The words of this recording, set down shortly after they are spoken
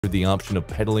the option of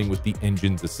pedaling with the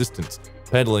engine's assistance,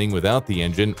 pedaling without the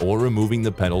engine, or removing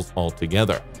the pedals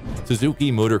altogether.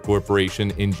 Suzuki Motor Corporation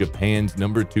is Japan's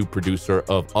 #2 producer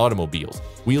of automobiles,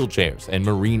 wheelchairs, and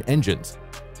marine engines.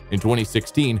 In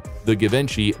 2016, the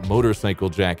Givenchy motorcycle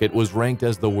jacket was ranked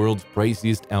as the world's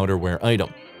priciest outerwear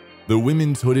item. The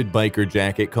women's hooded biker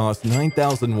jacket costs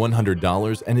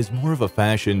 $9,100 and is more of a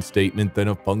fashion statement than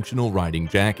a functional riding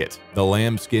jacket. The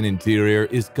lambskin interior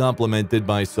is complemented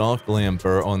by soft lamb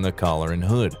fur on the collar and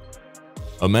hood.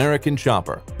 American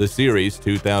Chopper, the series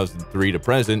 2003 to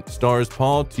present, stars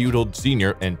Paul Teutul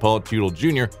Sr. and Paul Teutul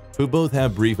Jr., who both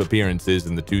have brief appearances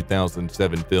in the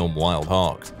 2007 film Wild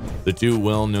Hogs. The two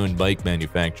well-known bike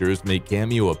manufacturers make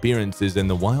cameo appearances in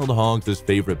the Wild Hogs'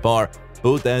 favorite bar,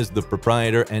 both as the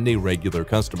proprietor and a regular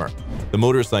customer. The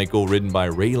motorcycle ridden by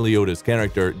Ray Liotta's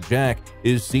character, Jack,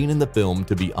 is seen in the film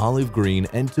to be olive green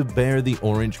and to bear the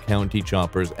Orange County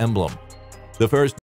Chopper's emblem. The first